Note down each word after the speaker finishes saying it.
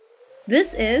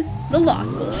This is The Law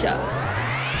School Show.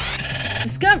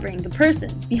 Discovering the person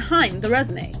behind the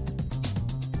resume.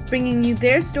 Bringing you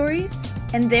their stories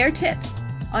and their tips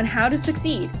on how to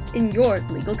succeed in your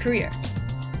legal career.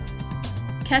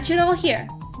 Catch it all here,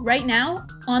 right now,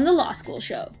 on The Law School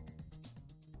Show.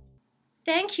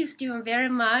 Thank you, Stephen, very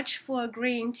much for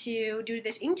agreeing to do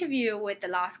this interview with The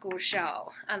Law School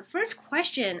Show. First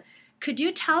question, could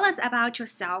you tell us about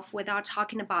yourself without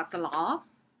talking about the law?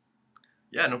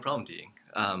 Yeah, no problem, Dee.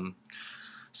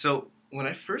 So when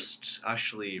I first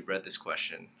actually read this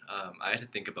question, I had to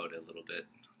think about it a little bit,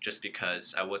 just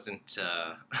because I wasn't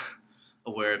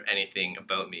aware of anything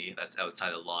about me that's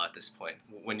outside the law at this point.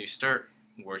 When you start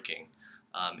working,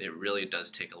 it really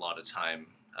does take a lot of time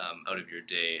out of your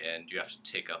day, and you have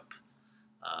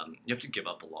to give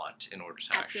up a lot in order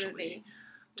to Absolutely.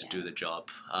 do the job.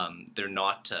 They're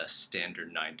not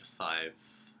standard 9 to 5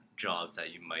 jobs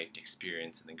that you might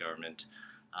experience in the government.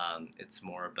 It's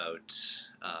more about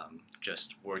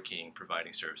just working,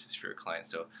 providing services for your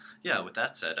clients. So yeah, with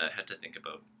that said, I had to think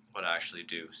about what I actually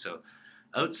do. So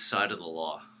outside of the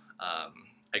law,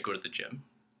 I go to the gym.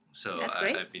 So That's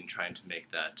great. I've been trying to make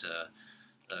that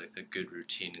a good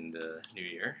routine in the new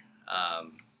year.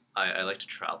 I like to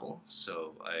travel,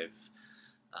 so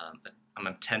I'm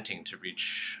attempting to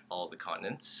reach all the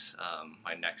continents.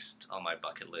 My next on my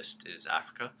bucket list is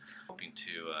Africa. Hoping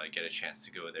to get a chance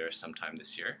to go there sometime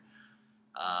this year.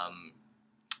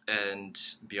 And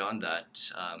beyond that,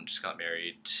 just got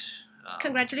married.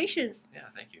 Congratulations. Yeah,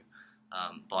 thank you.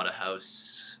 Bought a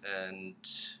house, and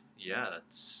yeah,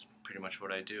 that's pretty much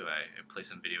what I do. I play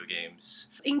some video games.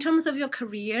 In terms of your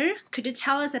career, could you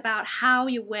tell us about how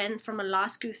you went from a law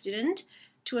school student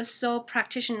to a sole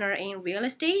practitioner in real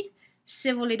estate,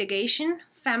 civil litigation,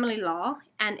 family law,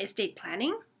 and estate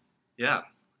planning? Yeah,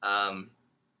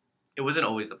 it wasn't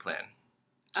always the plan.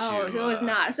 So it was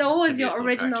not. So what was your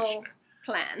original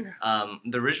plan?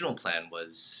 The original plan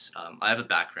was, I have a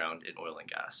background in oil and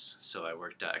gas, so I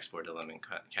worked at Export Development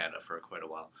in Canada for quite a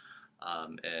while,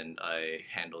 and I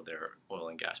handled their oil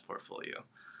and gas portfolio.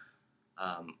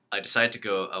 I decided to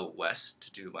go out west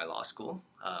to do my law school,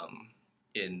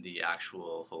 in the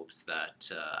actual hopes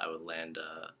that I would land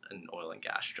an oil and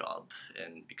gas job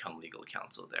and become legal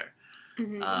counsel there.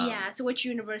 Yeah, so which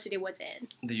university was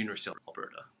it? The University of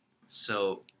Alberta.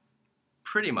 So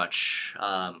pretty much,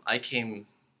 I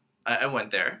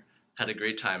went there, had a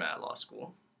great time at law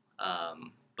school,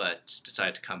 but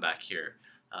decided to come back here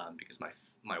because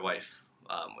my wife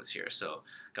was here. So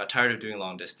got tired of doing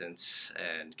long distance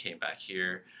and came back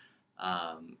here.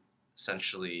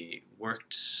 Essentially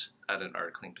worked at an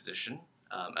articling position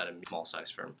at a small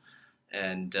size firm,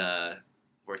 and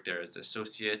worked there as an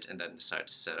associate, and then decided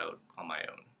to set out on my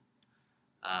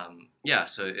own. Yeah,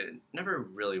 so it never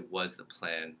really was the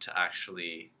plan to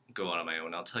actually go out on my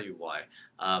own. I'll tell you why.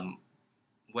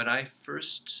 When I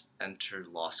first entered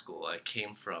law school, I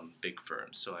came from big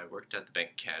firms. So I worked at the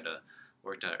Bank of Canada,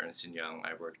 worked at Ernst & Young,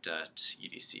 I worked at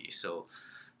EDC. So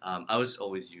I was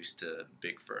always used to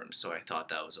big firms, so I thought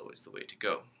that was always the way to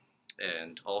go.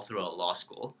 And all throughout law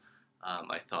school,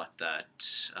 I thought that,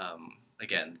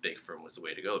 again, the big firm was the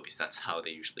way to go because that's how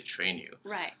they usually train you.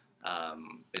 Right.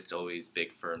 It's always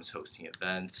big firms hosting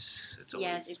events. It's always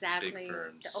Yes, exactly. big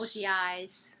firms. The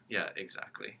OCIs. Yeah,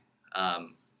 exactly.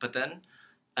 But then,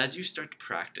 as you start to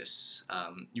practice,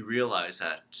 you realize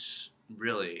that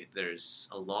really there's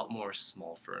a lot more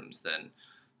small firms than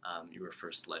you were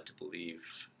first led to believe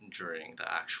during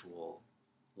the actual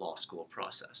law school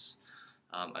process.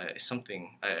 I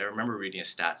remember reading a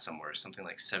stat somewhere, something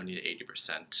like 70 to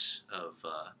 80% of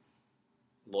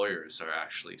lawyers are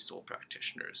actually sole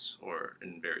practitioners or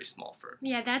in very small firms.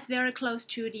 Yeah, that's very close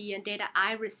to the data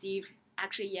I received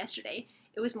actually yesterday.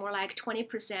 It was more like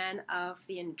 20% of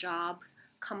the jobs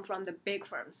come from the big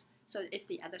firms. So it's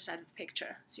the other side of the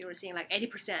picture. So you were seeing like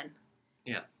 80%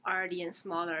 Yeah. are the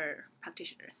smaller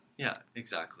practitioners. Yeah,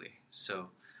 exactly. So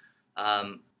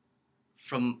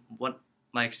from what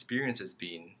my experience has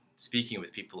been speaking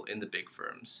with people in the big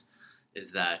firms,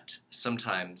 is that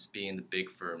sometimes being in the big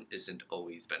firm isn't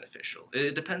always beneficial.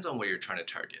 It depends on what you're trying to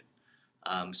target.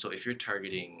 So if you're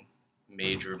targeting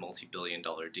major multi-billion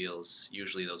dollar deals,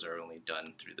 usually those are only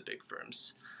done through the big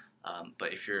firms.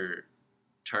 But if you're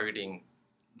targeting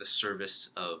the service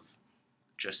of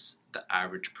just the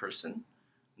average person,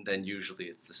 then usually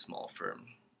it's the small firm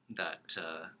that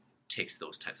takes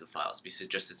those types of files because it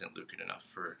just isn't lucrative enough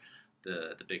for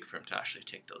the big firm to actually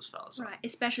take those files on. Right,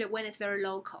 especially when it's very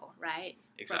local, right?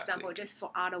 Exactly. For example, just for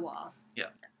Ottawa.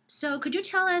 Yeah. So could you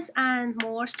tell us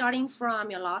more starting from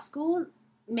your law school?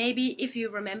 Maybe if you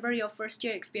remember your first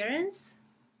year experience?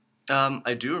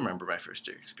 I do remember my first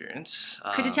year experience.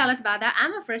 Could you tell us about that?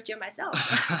 I'm a first year myself.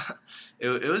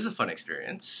 It was a fun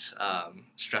experience.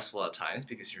 Stressful at times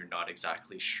because you're not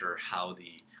exactly sure how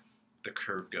the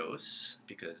curve goes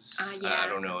because I Yeah,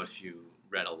 don't know if you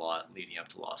read a lot leading up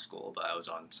to law school, but I was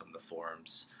on some of the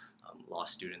forums.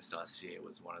 Lawstudents.ca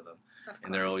was one of them, of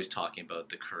and they're always course. talking about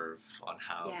the curve on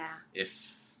how Yeah, if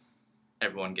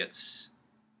everyone gets,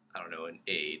 I don't know, an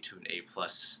A to an A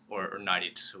plus or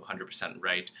 90 to 100%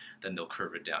 right, then they'll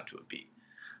curve it down to a B.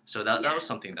 So that yeah. was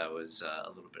something that was a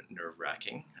little bit nerve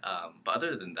wracking. But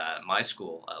other than that, my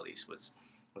school at least was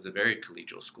a very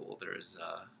collegial school. There's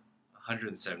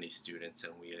 170 students,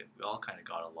 and we all kind of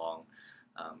got along,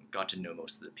 got to know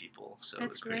most of the people, so it That's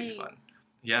was pretty great. fun.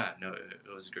 Yeah, no,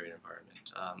 it was a great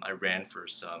environment. I ran for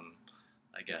some,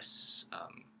 I guess,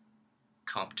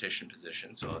 competition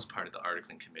positions, so I was part of the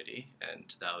articling committee,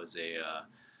 and that was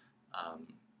um,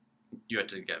 you had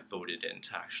to get voted in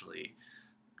to actually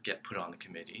get put on the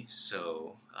committee.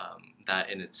 So that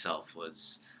in itself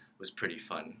was pretty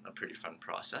fun, a pretty fun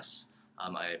process.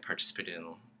 I participated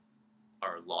in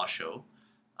our law show,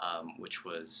 which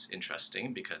was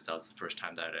interesting because that was the first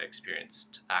time that I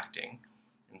experienced acting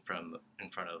in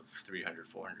front of 300,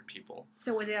 400 people.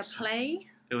 So was it a So play?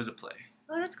 it was a play.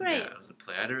 Oh, that's Yeah, great. it was a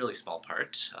play. I had a really small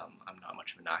part. I'm not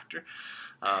much of an actor,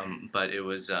 but it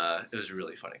was a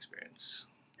really fun experience.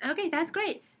 Okay, that's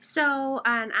great. So,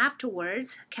 and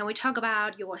afterwards, can we talk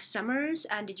about your summers?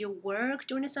 And did you work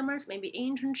during the summers, maybe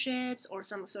internships or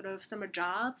some sort of summer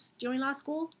jobs during law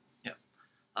school?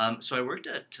 Yeah. So I worked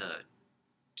at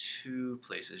two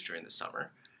places during the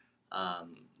summer.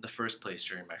 The first place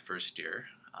during my first year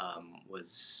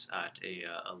was at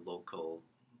a local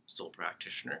sole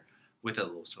practitioner with a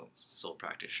local sole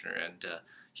practitioner, and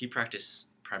he practiced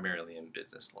primarily in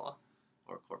business law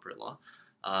or corporate law,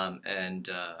 and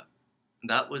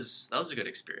that was a good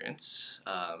experience.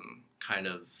 Kind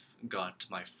of got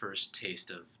my first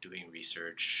taste of doing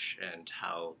research and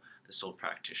how the sole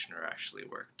practitioner actually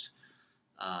worked.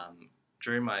 Um,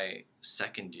 During my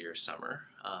second year summer,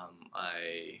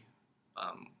 I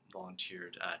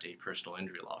volunteered at a personal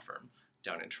injury law firm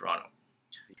down in Toronto.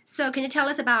 So, can you tell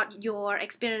us about your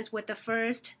experience with the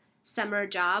first summer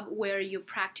job where you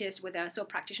practiced with a sole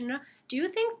practitioner? Do you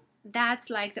think that's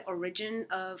like the origin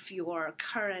of your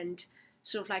current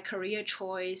sort of like career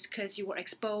choice because you were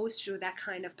exposed to that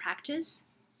kind of practice?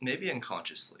 Maybe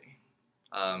unconsciously,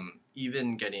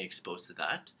 even getting exposed to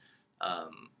that,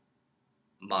 um,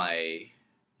 my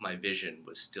my vision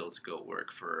was still to go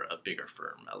work for a bigger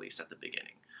firm, at least at the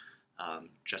beginning.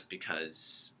 Just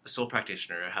because a sole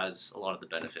practitioner has a lot of the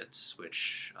benefits,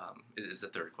 which is the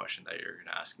third question that you're going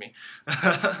to ask me.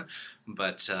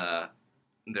 But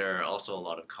there are also a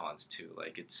lot of cons too.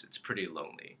 Like it's pretty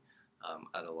lonely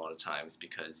at a lot of times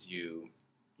because you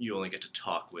only get to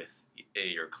talk with a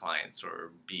your clients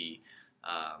or b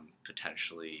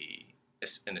potentially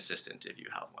an assistant if you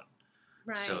have one.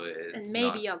 So Right. And it's maybe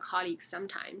not. your colleagues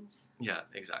sometimes. Yeah,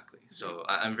 exactly. Mhm. So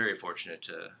I'm very fortunate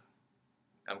to.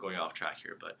 I'm going off track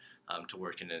here, but to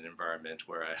work in an environment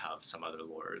where I have some other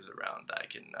lawyers around that I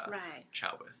can Right.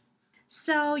 chat with.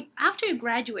 So, after you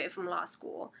graduate from law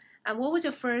school, and what was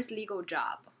your first legal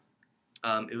job?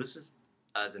 It was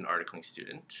as an articling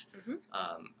student Hmm.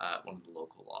 at one of the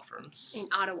local law firms In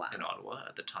Ottawa. in Ottawa.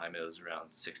 At the time, it was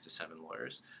around 6 to 7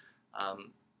 lawyers.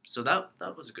 Um, so that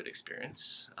was a good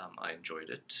experience. I enjoyed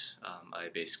it. I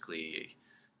basically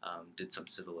did some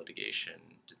civil litigation,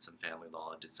 did some family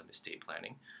law, did some estate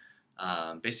planning.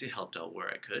 Basically helped out where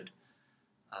I could.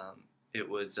 Um, it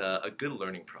was a good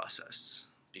learning process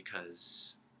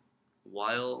because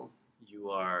while you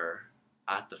are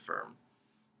at the firm,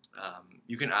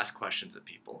 you can ask questions of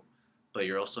people, but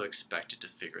you're also expected to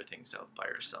figure things out by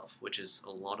yourself, which is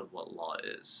a lot of what law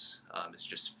is. It's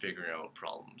just figuring out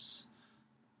problems.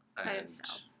 By And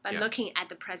yourself, by yeah, looking at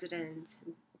the president,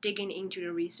 digging into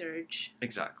the research.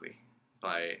 exactly.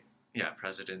 By, yeah,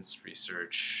 president's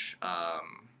research,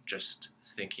 just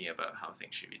thinking about how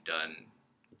things should be done.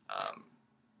 Um,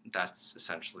 that's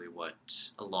essentially what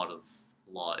a lot of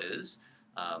law is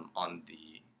on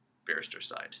the barrister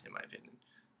side, in my opinion.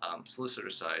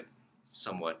 Solicitor side,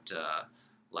 somewhat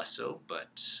less so, but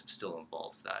still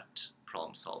involves that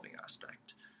problem solving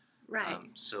aspect. Right.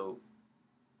 So,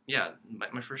 yeah,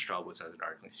 my first job was as an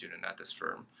articling student at this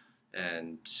firm,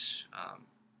 and um,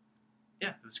 yeah,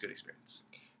 it was a good experience.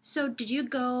 So, did you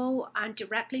go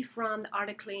directly from the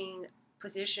articling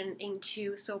position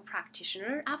into sole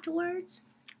practitioner afterwards?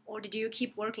 Or did you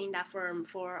keep working in that firm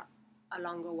for a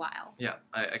longer while? Yeah,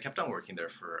 I kept on working there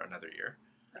for another year.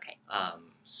 Okay.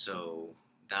 So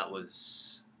that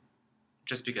was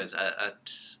just because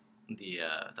at the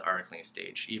articling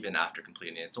stage, even after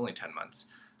completing it. It's only 10 months.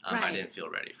 I Right. didn't feel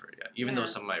ready for it yet. Even though Yeah.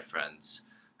 some of my friends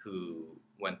who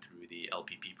went through the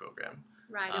LPP program,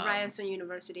 Right, the Ryerson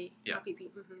University, yeah. LPP.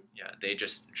 Mm-hmm. yeah, they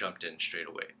just jumped in straight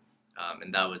away.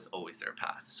 And that was always their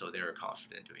path, so they were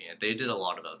confident doing it. They did a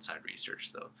lot of outside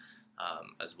research, though,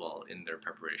 as well in their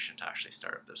preparation to actually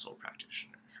start up their sole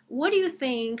practitioner. What do you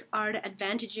think are the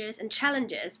advantages and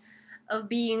challenges of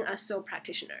being a sole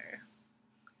practitioner?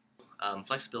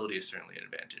 Flexibility is certainly an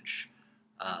advantage.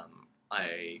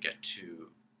 I get to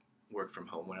work from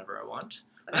home whenever I want.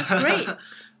 That's great.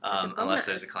 Unless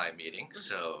there's a client meeting,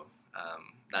 so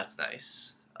that's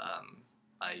nice.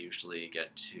 I usually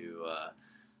get to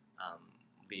um,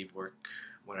 leave work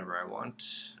whenever I want,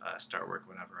 start work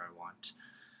whenever I want.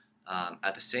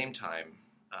 At the same time,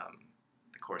 um,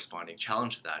 the corresponding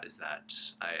challenge to that is that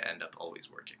I end up always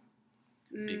working.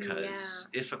 Because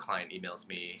if a client emails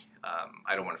me,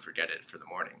 I don't want to forget it for the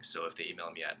morning. So if they email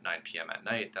me at 9 p.m. at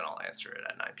night, then I'll answer it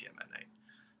at 9 p.m. at night.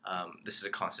 This is a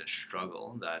constant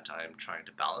struggle that I'm trying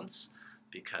to balance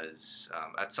because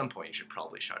at some point you should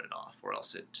probably shut it off or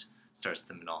else it starts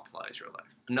to monopolize your life.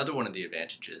 Another one of the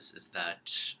advantages is that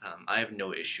I have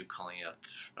no issue calling up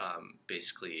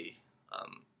basically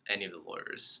any of the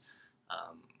lawyers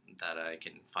um, that I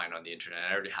can find on the internet.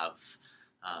 I already have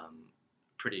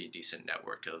pretty decent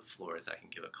network of lawyers I can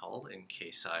give a call in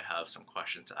case I have some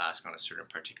questions to ask on a certain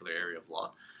particular area of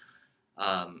law.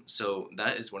 So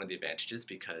that is one of the advantages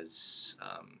because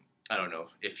I don't know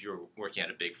if you're working at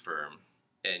a big firm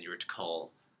and you were to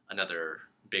call another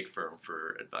big firm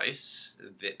for advice,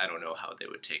 I don't know how they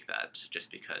would take that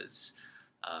just because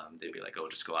they'd be like, oh,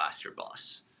 just go ask your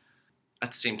boss.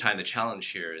 At the same time, the challenge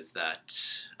here is that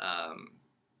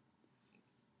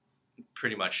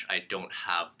pretty much I don't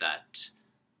have that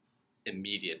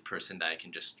immediate person that I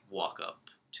can just walk up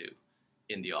to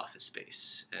in the office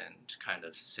space and kind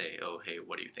of say, oh, hey,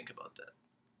 what do you think about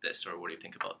this or what do you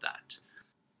think about that?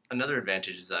 Another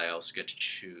advantage is that I also get to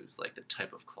choose like the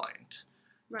type of client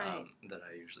that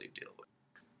I usually deal with.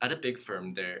 At a big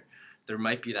firm, there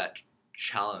might be that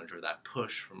challenge or that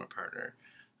push from a partner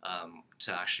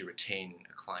to actually retain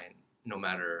a client no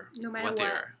matter what they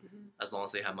are. Mm-hmm. As long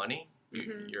as they have money,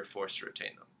 you're forced to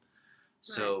retain them.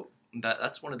 So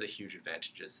that's one of the huge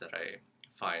advantages that I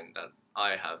find that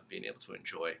I have been able to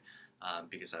enjoy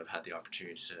because I've had the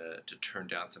opportunity to turn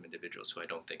down some individuals who I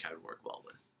don't think I would work well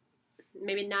with.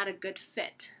 Maybe not a good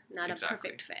fit, not a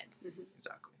perfect fit. Mm-hmm.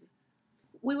 Exactly.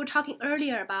 We were talking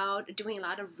earlier about doing a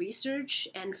lot of research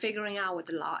and figuring out what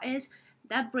the law is.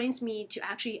 That brings me to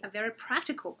actually a very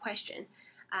practical question.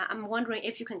 I'm wondering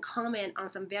if you can comment on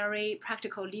some very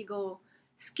practical legal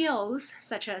skills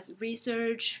such as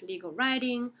research, legal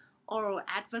writing, oral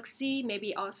advocacy,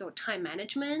 maybe also time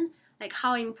management. Like,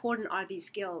 how important are these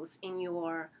skills in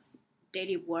your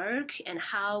daily work, and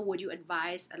how would you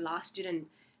advise a law student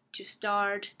to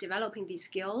start developing these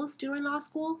skills during law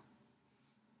school?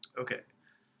 Okay.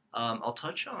 I'll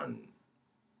touch on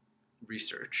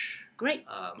research. Great.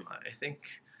 I think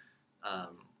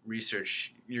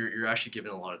research, you're actually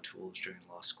given a lot of tools during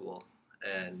law school,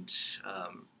 and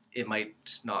it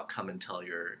might not come until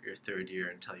your third year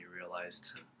until you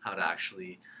realized how to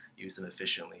actually use them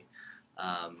efficiently.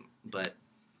 But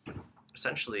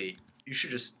essentially, you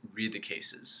should just read the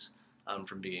cases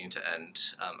from beginning to end,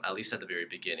 at least at the very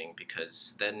beginning,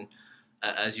 because then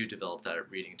as you develop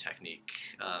that reading technique,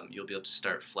 you'll be able to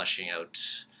start fleshing out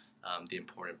the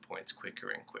important points quicker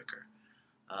and quicker.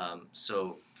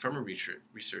 So from a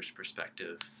research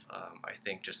perspective, I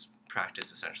think just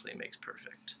practice essentially makes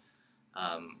perfect.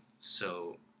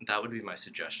 So that would be my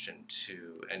suggestion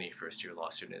to any first year law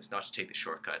student is not to take the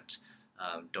shortcut.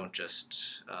 Don't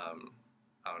just,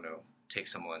 I don't know, take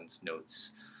someone's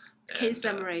notes. Case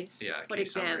summaries for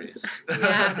case exams. Summaries.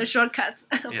 Yeah, the shortcuts,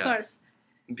 of course.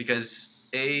 Because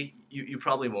you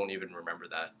probably won't even remember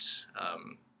that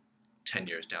 10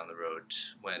 years down the road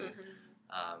when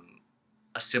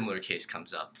a similar case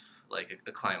comes up. Like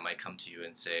a client might come to you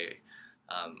and say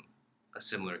a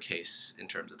similar case in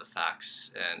terms of the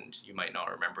facts, and you might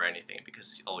not remember anything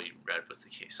because all you read was the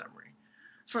case summary.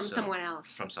 From someone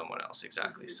else. From someone else,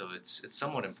 exactly. So it's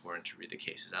somewhat important to read the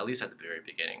cases, at least at the very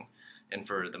beginning, and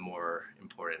for the more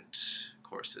important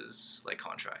courses like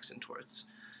contracts and torts.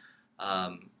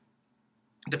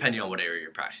 Depending on what area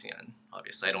you're practicing in,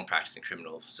 obviously. I don't practice in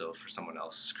criminal, so for someone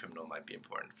else, criminal might be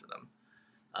important for them.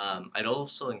 I'd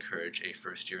also encourage a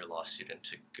first-year law student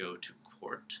to go to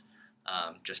court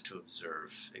just to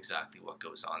observe exactly what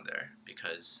goes on there,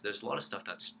 because there's a lot of stuff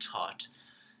that's taught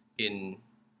in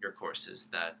your courses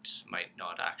that might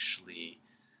not actually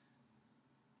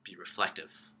be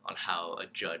reflective on how a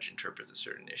judge interprets a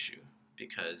certain issue,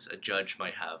 because a judge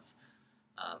might have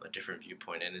a different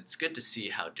viewpoint, and it's good to see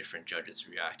how different judges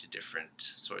react to different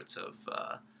sorts of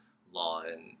law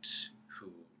and who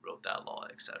wrote that law,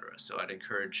 etc. So I'd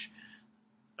encourage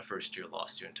a first-year law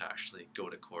student to actually go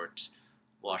to court,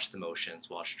 watch the motions,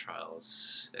 watch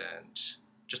trials, and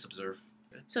just observe.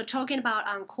 So talking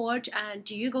about court,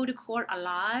 do you go to court a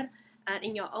lot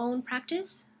in your own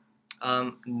practice?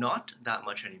 Not that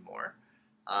much anymore.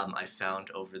 I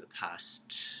found over the past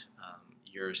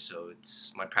year or so,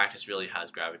 my practice really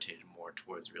has gravitated more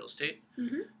towards real estate,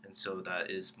 and so that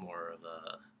is more of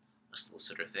a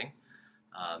solicitor thing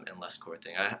and less court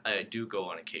thing. I do go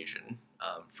on occasion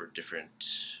for different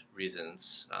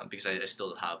reasons because I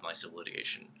still have my civil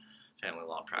litigation family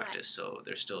law practice, so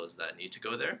there still is that need to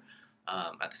go there.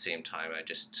 At the same time, I've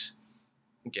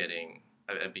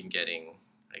been getting,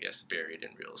 I guess, buried in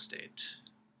real estate.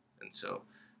 And so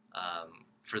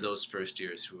for those first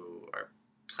years who are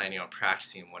planning on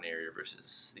practicing in one area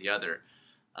versus the other,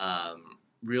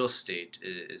 real estate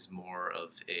is more of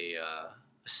a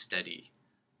steady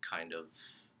kind of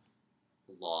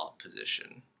law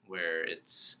position where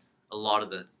it's a lot of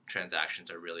the transactions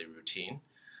are really routine.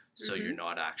 So you're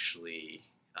not actually,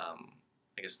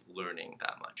 I guess, learning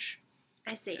that much.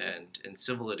 I see. And in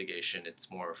civil litigation, it's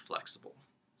more flexible.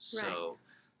 So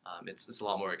it's a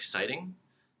lot more exciting,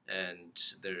 and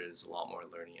there's a lot more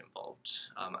learning involved.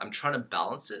 I'm trying to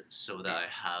balance it so that I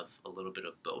have a little bit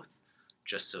of both,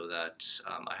 just so that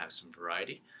I have some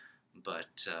variety.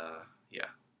 But yeah,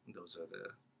 those are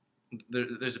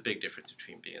there's a big difference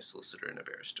between being a solicitor and a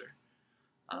barrister.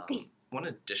 Okay. One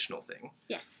additional thing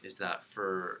Yes. is that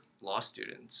for law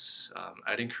students,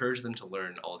 I'd encourage them to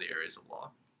learn all the areas of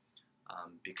law.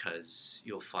 Because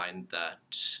you'll find that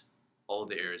all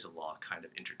the areas of law kind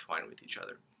of intertwine with each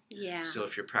other. Yeah. So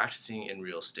if you're practicing in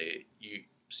real estate,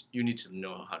 you need to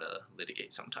know how to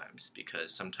litigate sometimes,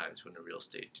 because sometimes when a real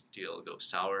estate deal goes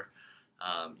sour,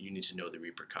 you need to know the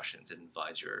repercussions and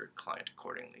advise your client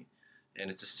accordingly. And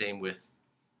it's the same with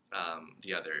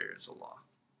the other areas of law.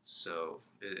 So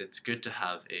it's good to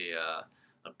have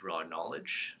a broad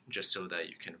knowledge just so that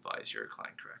you can advise your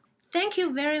client correctly. Thank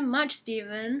you very much,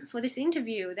 Stephen, for this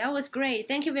interview. That was great.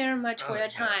 Thank you very much for your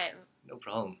time. No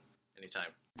problem.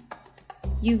 Anytime.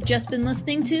 You've just been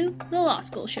listening to The Law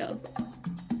School Show.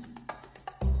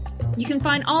 You can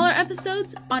find all our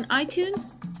episodes on iTunes,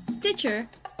 Stitcher,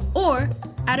 or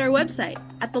at our website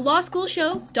at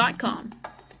thelawschoolshow.com.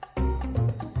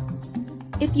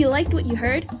 If you liked what you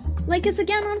heard, like us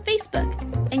again on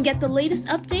Facebook and get the latest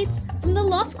updates from The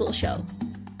Law School Show.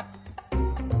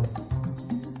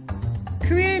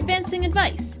 Career advancing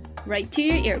advice right to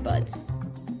your earbuds.